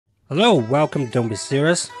Hello, welcome to Don't Be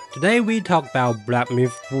Serious. Today we talk about Black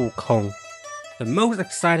Myth Wukong. The most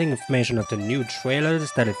exciting information of the new trailer is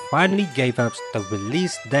that it finally gave us the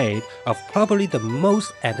release date of probably the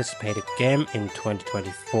most anticipated game in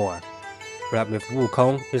 2024. Black Myth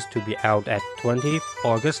Wukong is to be out at 20th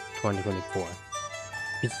August 2024.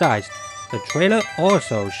 Besides, the trailer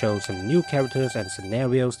also shows some new characters and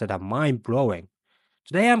scenarios that are mind-blowing.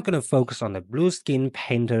 Today I'm gonna focus on the blue-skinned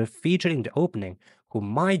painter featured in the opening, who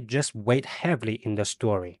might just weigh heavily in the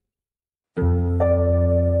story.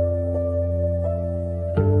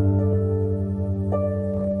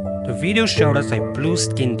 The video showed us a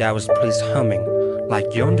blue-skinned Taoist priest humming,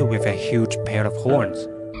 like yonder with a huge pair of horns.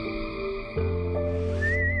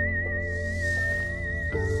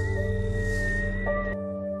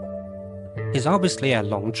 He's obviously a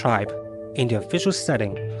Loong tribe. In the official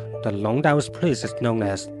setting, the Loong Taoist priest is known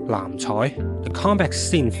as Lam Choi. The combat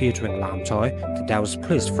scene featuring Lam Choi, the Taoist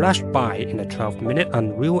priest, flashed by in the 12-minute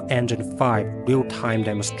Unreal Engine 5 real-time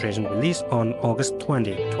demonstration released on August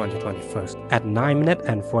 20, 2021 at 9 minutes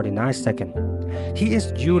and 49 seconds. He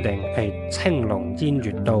is wielding a Qinglong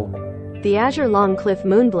Yinyu Do, the Azure Long Cliff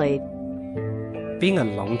Moonblade. Being a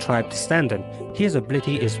Loong tribe descendant, his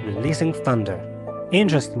ability is releasing thunder.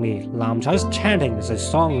 Interestingly, Lam Choi's chanting is a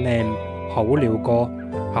song named Hou Liu Go,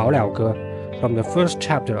 Hao Liao Ge, from the first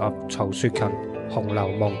chapter of Chou Shui Kan, Hong Lao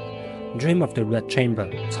Meng, Dream of the Red Chamber,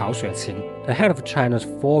 Cao Xue Qin, the head of China's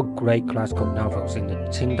 4 great classical novels in the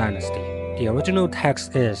Qing dynasty. The original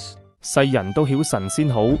text is: 世人都曉神仙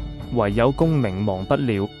好，唯有功名忘不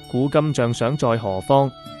了。古今像想在何方？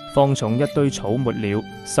放重一堆草沒了。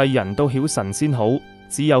世人都曉神仙好，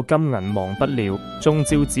只有金銀忘不了。終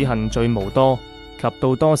朝只恨罪無多，及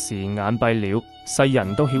到多時眼閉了。世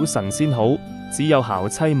人都曉神仙好，只有姣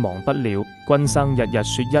妻忘不了。君生日日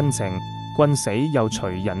説恩情，君死又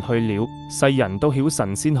隨人去了。世人都曉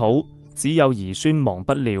神仙好，只有兒孫忘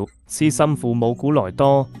不了。痴心父母古來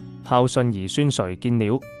多，孝順兒孫誰見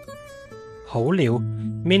了？ Hou Liu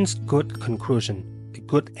means good conclusion, a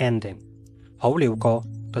good ending. Hou Liu Go,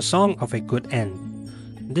 the song of a good end.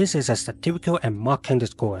 This is a satirical and mocking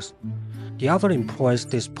discourse. The author employs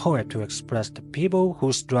this poet to express the people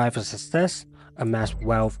who strive for success, amass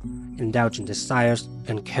wealth, indulge in desires,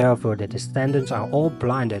 and care for their descendants are all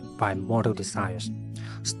blinded by mortal desires,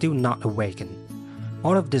 still not awakened.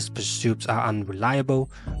 All of these pursuits are unreliable,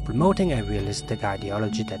 promoting a realistic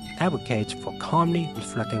ideology that advocates for calmly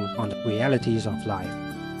reflecting on the realities of life.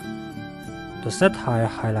 The satire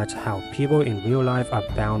highlights how people in real life are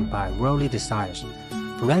bound by worldly desires,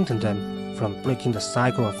 preventing them from breaking the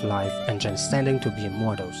cycle of life and transcending to be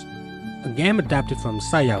immortals. A game adapted from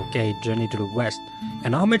Sai Yao Gei's Journey to the West,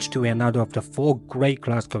 an homage to another of the 4 great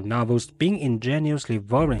classical novels being ingeniously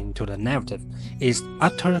woven into the narrative, is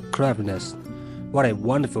utter cleverness. What a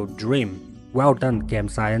wonderful dream. Well done, game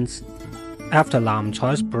science. After Lam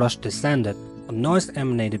Choi's brush descended, a noise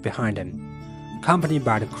emanated behind him. Accompanied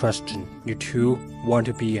by the question, "You too want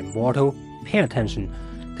to be immortal? Pay attention."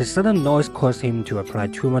 The sudden noise caused him to apply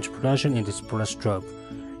too much pressure in his brushstroke.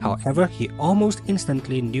 However, he almost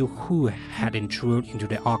instantly knew who had intruded into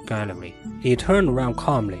the art gallery. He turned around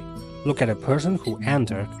calmly, looked at the person who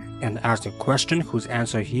entered, and asked a question whose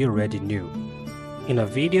answer he already knew. In the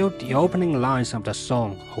video, the opening lines of the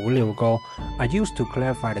song Hou Liu Go are used to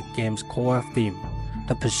clarify the game's core theme,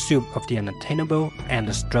 the pursuit of the unattainable and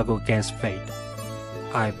the struggle against fate.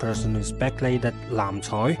 I personally speculate that Lam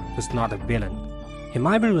Choi is not a villain. He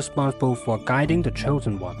might be responsible for guiding the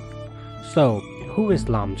Chosen One. So, who is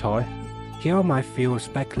Lam Choi? Here are my few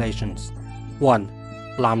speculations. 1.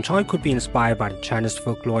 Lam Choi could be inspired by the Chinese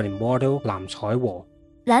folklore immortal Lam Choi Wo,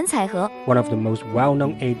 蓝采和 one of the most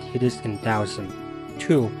well-known deities in Taoism.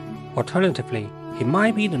 2. Alternatively, he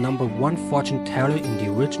might be the #1 fortune teller in the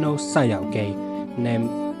original Sai Yao Gei, named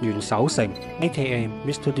Yuan Shaoxing, aka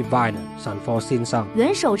Mr. Diviner, Sanfo Xinsang,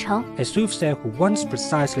 袁守诚 a soothsayer who once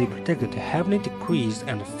precisely predicted the heavenly decrees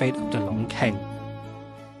and the fate of the Long King.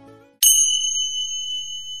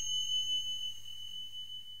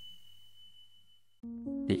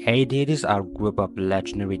 The 8 deities are a group of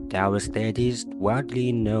legendary Taoist deities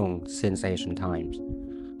widely known since ancient times.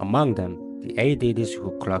 Among them, the 8 deities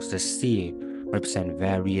who clock the sea represent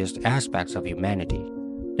various aspects of humanity.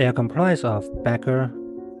 They are comprised of beggar,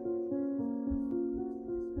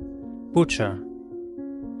 butcher,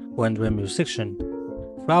 wandering musician,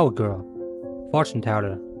 flower girl, fortune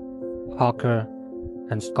teller, hawker,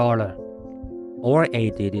 and scholar. All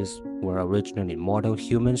 8 deities were originally mortal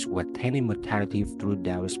humans who attained immortality through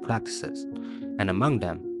Taoist practices, and among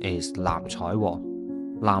them is Lam Choi Wo.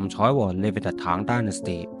 Lam Choi Wo lived in the Tang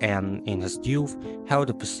Dynasty and, in his youth, held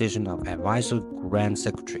the position of advisor Grand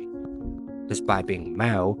Secretary. Despite being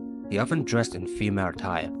male, he often dressed in female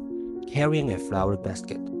attire, carrying a flower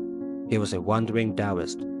basket. He was a wandering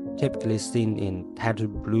Taoist, typically seen in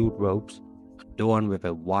tattered blue robes, adorned with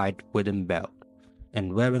a white wooden belt,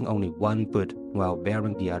 and wearing only one foot while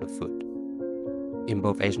bearing the other foot. In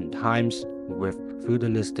both ancient times, with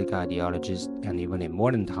feudalistic ideologies, and even in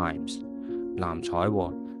modern times, Lam Chai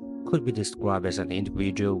Wo could be described as an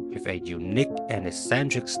individual with a unique and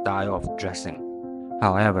eccentric style of dressing.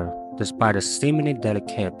 However, despite a seemingly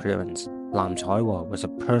delicate appearance, Lam Chai Wo was a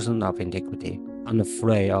person of integrity,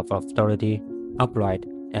 unafraid of authority, upright,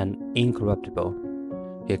 and incorruptible.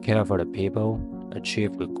 He cared for the people,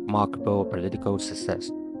 achieved remarkable political success,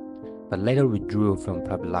 but later withdrew from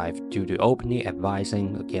public life due to openly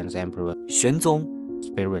advising against Emperor Xuanzong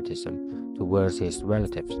spiritism towards his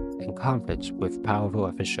relatives and conflicts with powerful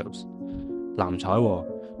officials. Lam Chai Wo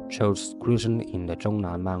chose seclusion in the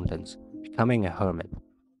Zhongnan Mountains, becoming a hermit.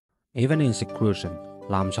 Even in seclusion,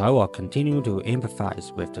 Lam Chai Wo continued to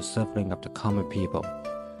empathize with the suffering of the common people,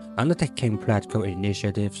 undertaking practical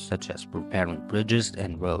initiatives such as repairing bridges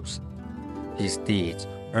and roads. His deeds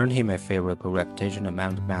earned him a favorable reputation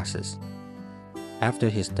among the masses. After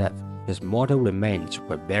his death, his mortal remains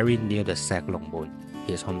were buried near the Seglongmun,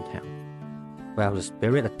 his hometown, while his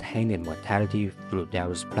spirit attained immortality through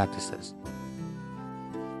Taoist practices.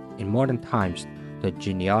 In modern times, the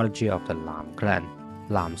genealogy of the Lam clan,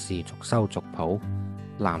 Lam Si Chok Sao Chok Po,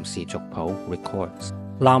 Lam Si Chok Po records.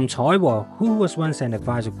 Lam Chai Wo, who was once an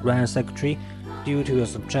advisor grand secretary, due to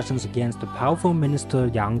his objections against the powerful minister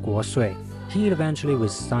Yang Guosui, he eventually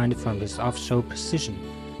resigned from his official position,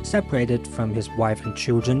 separated from his wife and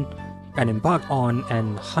children, and embarked on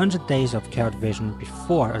 100 days of cultivation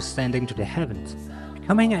before ascending to the heavens,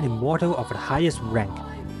 becoming an immortal of the highest rank,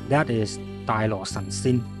 that is, Dai Lo San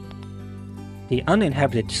Xin. The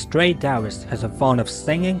uninhabited stray Taoist has a fond of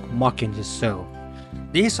singing, mocking his soul.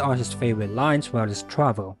 These are his favorite lines while his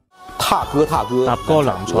travel. 踏歌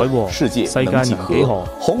南彩和，世界能幾何？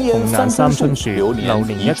紅顏三春樹，流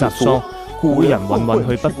年一雜疏。故人韻韻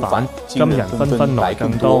去不返，今人紛紛來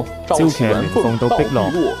更多。朝騎鸞鳳到碧落，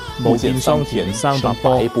無見桑田生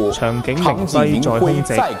白波。長景明輝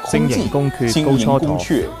在空夕，晶瑩宮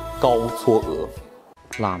闕高嵯峨。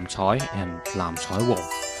Lam Chai and Lam Chai Wo,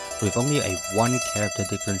 with only a one character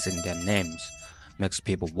difference in their names, makes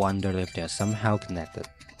people wonder if they are somehow connected.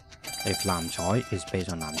 If Lam Chai is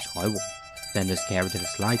based on Lam Chai Wo, then this character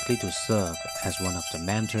is likely to serve as one of the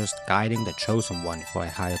mentors guiding the chosen one for a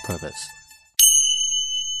higher purpose.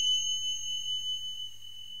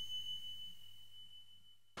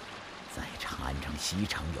 在长安城西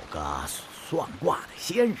城有个算卦的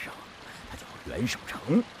先生，他叫袁守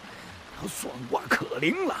诚，他算卦可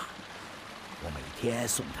灵了。我每天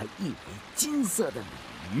送他一尾金色的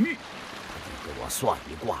鲤鱼，他就给我算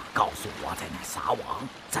一卦，告诉我在哪儿撒网，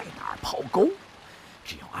在哪儿抛钩。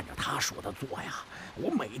只要按照他说的做呀，我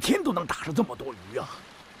每天都能打上这么多鱼啊。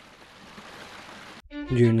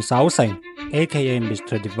Yuan Shaoxing, aka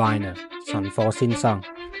Mr. Diviner, 神火先生.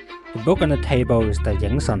 The book on the table is the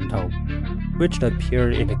Ying Shen Tou, which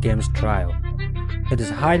appeared in the game's trial. It is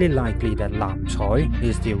highly likely that Lam Chai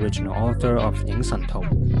is the original author of Ying Shen Tou.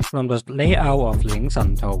 From the layout of Ying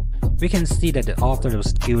Shen Tou, we can see that the author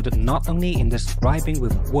was skilled not only in describing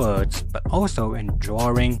with words, but also in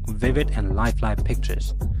drawing vivid and lifelike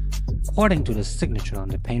pictures. According to the signature on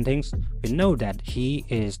the paintings, we know that he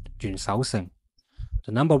is Yuan Shaoxing,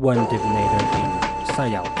 the #1 divinator in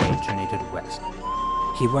Saiyao Journey to the West.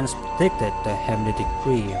 He once predicted the heavenly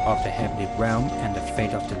decree of the heavenly realm and the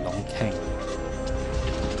fate of the Long King.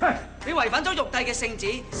 你違反咗玉帝嘅聖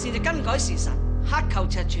旨，擅自更改時辰，克扣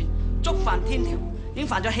尺寸，觸犯天條，已經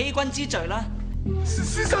犯咗欺君之罪啦！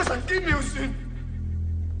先生神機妙算，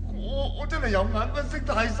我真係有眼不識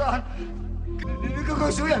泰山，你嗰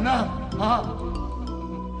個小人啊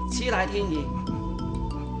此乃天意，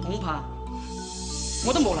恐怕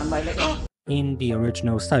我都無能為力啊！ In the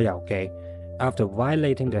original 西遊記, after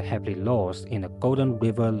violating the heavenly laws in the Golden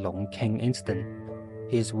River Long King incident,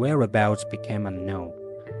 his whereabouts became unknown,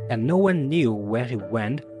 and no one knew where he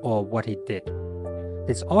went or what he did.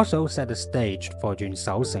 This also set the stage for Yuan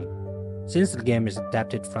Shaoxing. Since the game is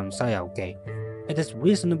adapted from 西遊記, it is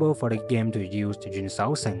reasonable for the game to use the Yuan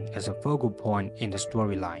Shaoxing as a focal point in the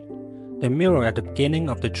storyline. The mirror at the beginning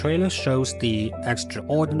of the trailer shows the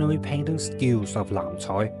extraordinary painting skills of Lam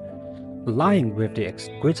Chai, aligning with the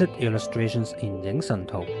exquisite illustrations in Ying Shen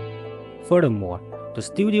Tou. Furthermore, the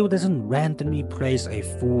studio doesn't randomly place a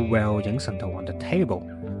full-well Ying Shen Tou on the table.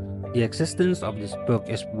 The existence of this book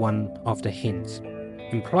is one of the hints,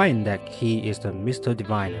 implying that he is the Mr.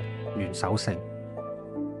 Diviner, Yuan Shaoxing.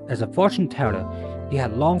 As a fortune teller, He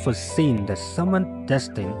had long foreseen that someone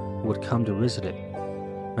destined would come to visit it.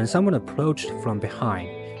 When someone approached from behind,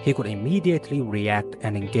 he could immediately react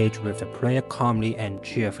and engage with the player calmly and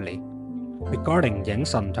cheerfully. Regarding Yang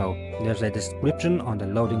Santou, there's a description on the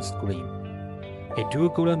loading screen. A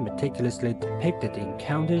do-gooder meticulously depicted the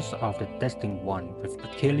encounters of the destined one with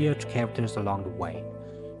peculiar characters along the way,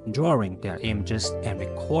 drawing their images and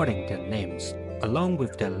recording their names, along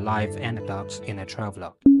with their life anecdotes in a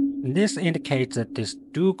travelogue. This indicates that this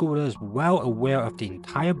do-gooder is well aware of the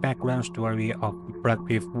entire background story of Black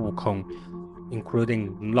Myth Wukong,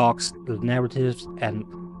 including logs, narratives, and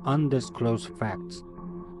undisclosed facts.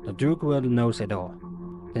 The do-gooder knows it all.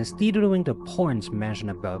 Considering the points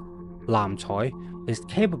mentioned above, Lam Choi is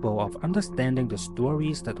capable of understanding the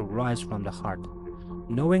stories that arise from the heart,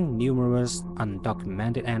 knowing numerous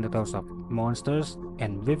undocumented anecdotes of monsters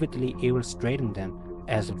and vividly illustrating them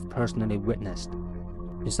as if personally witnessed.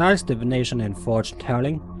 Besides divination and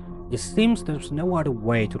fortune-telling, it seems there's no other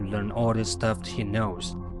way to learn all this stuff he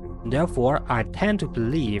knows. Therefore, I tend to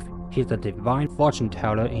believe he's a divine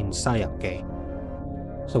fortune-teller in Sayao.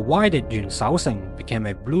 So why did Yun Shaoxing become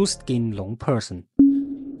a blue-skinned Loong person?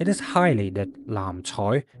 It is highly that Lam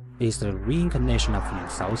Choi is the reincarnation of Yun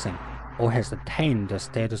Shaoxing, or has attained the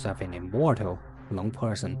status of an immortal Loong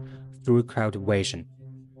person through cultivation.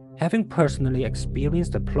 Having personally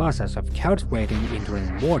experienced the process of cultivating into an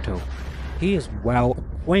immortal, he is well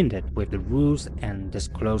acquainted with the rules and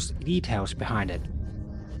disclosed details behind it.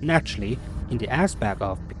 Naturally, in the aspect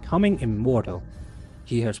of becoming immortal,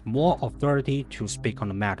 he has more authority to speak on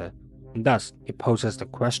the matter. Thus, he poses the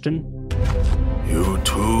question, "You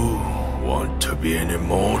too want to be an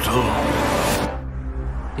immortal?"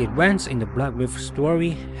 The events in the Black Myth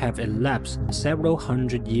story have elapsed several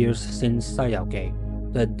hundred years since Sayao.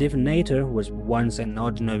 The divinator was once an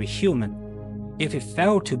ordinary human. If he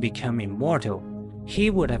failed to become immortal, he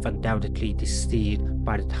would have undoubtedly deceased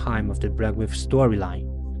by the time of the Black Myth storyline.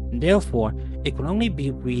 Therefore, it could only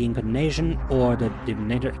be reincarnation or the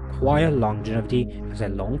divinator acquire longevity as a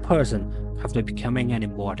Loong person after becoming an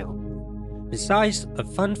immortal. Besides, a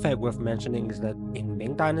fun fact worth mentioning is that in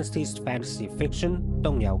Ming Dynasty's fantasy fiction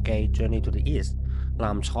Dongyao Journey to the East,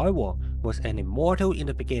 Lam Choi was an immortal in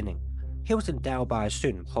the beginning. He was endowed by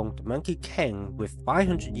Sun Hong, the Monkey King, with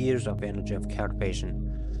 500 years of energy of cultivation,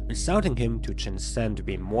 resulting him to transcend to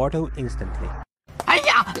be immortal instantly. 哎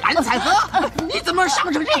呀，蓝采和，你怎么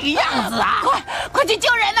伤成这个样子啊？快去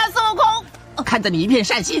救人呐，孙悟空！看在你一片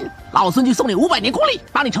善心，老孙就送你500年功力，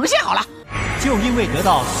帮你成仙好了。就因为得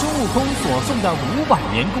到孙悟空所送的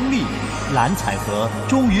500年功力，蓝采和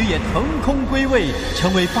终于也腾空归位，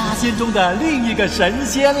成为8仙中的另一个神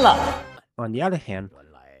仙了。On the other hand,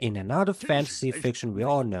 in another fantasy fiction we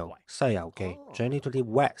all know, Sayao Journey to the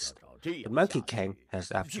West, the Monkey King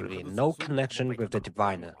has absolutely no connection with the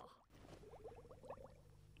diviner.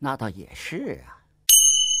 那倒也是啊。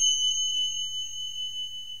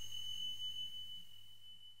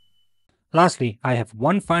Lastly, I have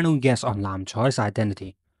one final guess on Lam Choi's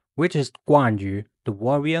identity, which is Guan Yu, the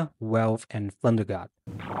warrior, wealth, and thunder god.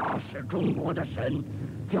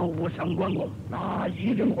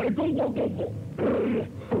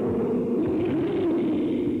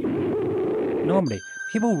 Normally,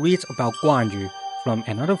 people read about Guan Yu from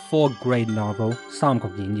another 4-grade novel,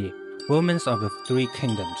 Samguk Yin, Romance of the Three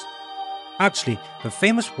Kingdoms. Actually, the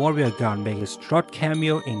famous warrior god made a short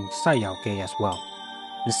cameo in Sayao as well.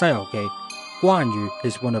 In Sayao, Guan Yu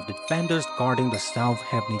is one of the defenders guarding the South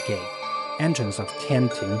Heavenly Gate, entrance of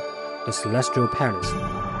Tianting, the celestial palace,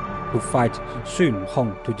 who fight Sun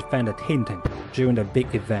Hong to defend the Tianting during the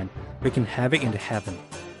big event, wreaking havoc in the heaven.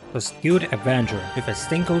 The skilled avenger with a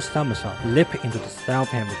single somersault leaped into the South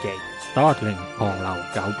Heavenly Gate, startling Hong Lao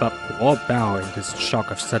Gao Bab, who all bow in this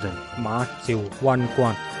shock of sudden. Ma Jiu Wan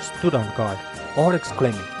Guan stood on guard, all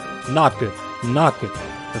exclaiming, "Not good, not good."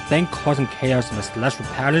 The thing causing chaos in the Celestial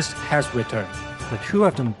Palace has returned. The two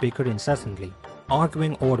of them bickered incessantly,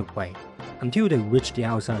 arguing all the way, until they reached the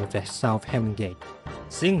outside of the South Heaven Gate.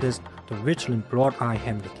 Seeing this, the vigilant broad-eyed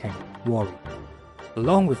Heavenly King worried.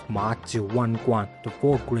 Along with Ma Jiu Wan Guan, the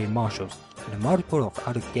 4 Great Marshals, and a multiple of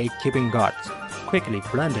other gatekeeping guards, quickly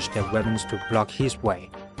brandished their weapons to block his way.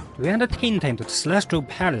 To enter Tianting to the Celestial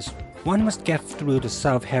Palace, one must get through the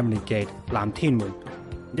South Heavenly Gate, Lam Tinmun.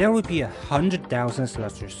 There will be 100,000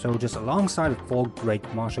 celestial soldiers alongside the 4 great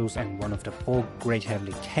marshals and one of the 4 great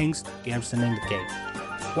heavenly kings garrisoning the gate.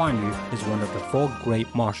 Guan Yu is one of the 4 great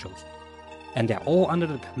marshals, and they are all under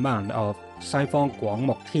the command of Saifang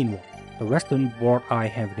Guangmok Tinwu, the western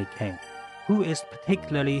broad-eyed heavenly king, who is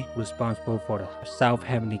particularly responsible for the South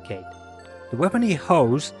Heavenly Gate. The weapon he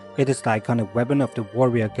holds, it is the iconic weapon of the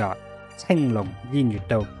warrior god, 青龍偃月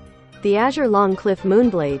刀. The Azure Long Cliff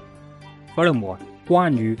Moonblade. Furthermore,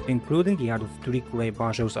 Guan Yu, including the other 3 great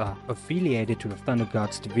marshals, are affiliated to the Thunder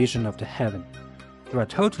God's division of the heaven. There are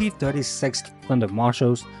totally 36 Thunder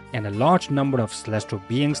Marshals and a large number of celestial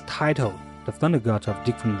beings titled the Thunder Gods of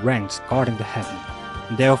different ranks guarding the heaven.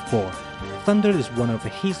 Therefore, thunder is one of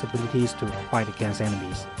his abilities to fight against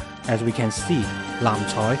enemies. As we can see, Lam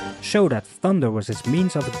Choi showed that thunder was his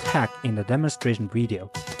means of attack in the demonstration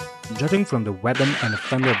video. Judging from the weapon and the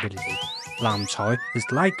thunder ability, Lam Choi is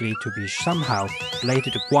likely to be somehow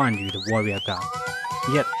related to Guan Yu, the warrior god.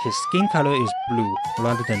 Yet his skin color is blue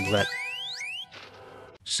rather than red.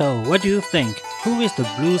 So what do you think? Who is the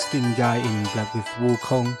blue-skinned guy in Black Myth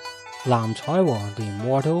Wukong? Lam Choi Wang, the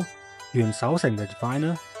immortal, Yuan Shaoxing, the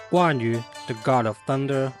diviner, Guan Yu, the god of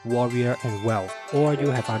thunder, warrior, and wealth, or you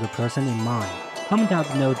have other person in mind? Comment down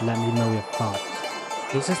below to let me know your thoughts.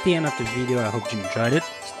 This is the end of the video. I hope you enjoyed it.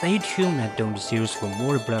 Stay tuned and don't miss news for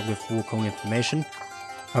more Black Myth Wukong information.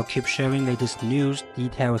 I'll keep sharing latest news,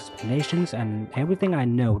 detailed explanations, and everything I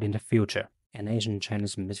know in the future, and ancient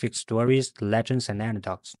Chinese mythic stories, legends, and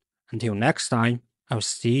anecdotes. Until next time, I'll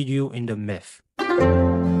see you in the myth.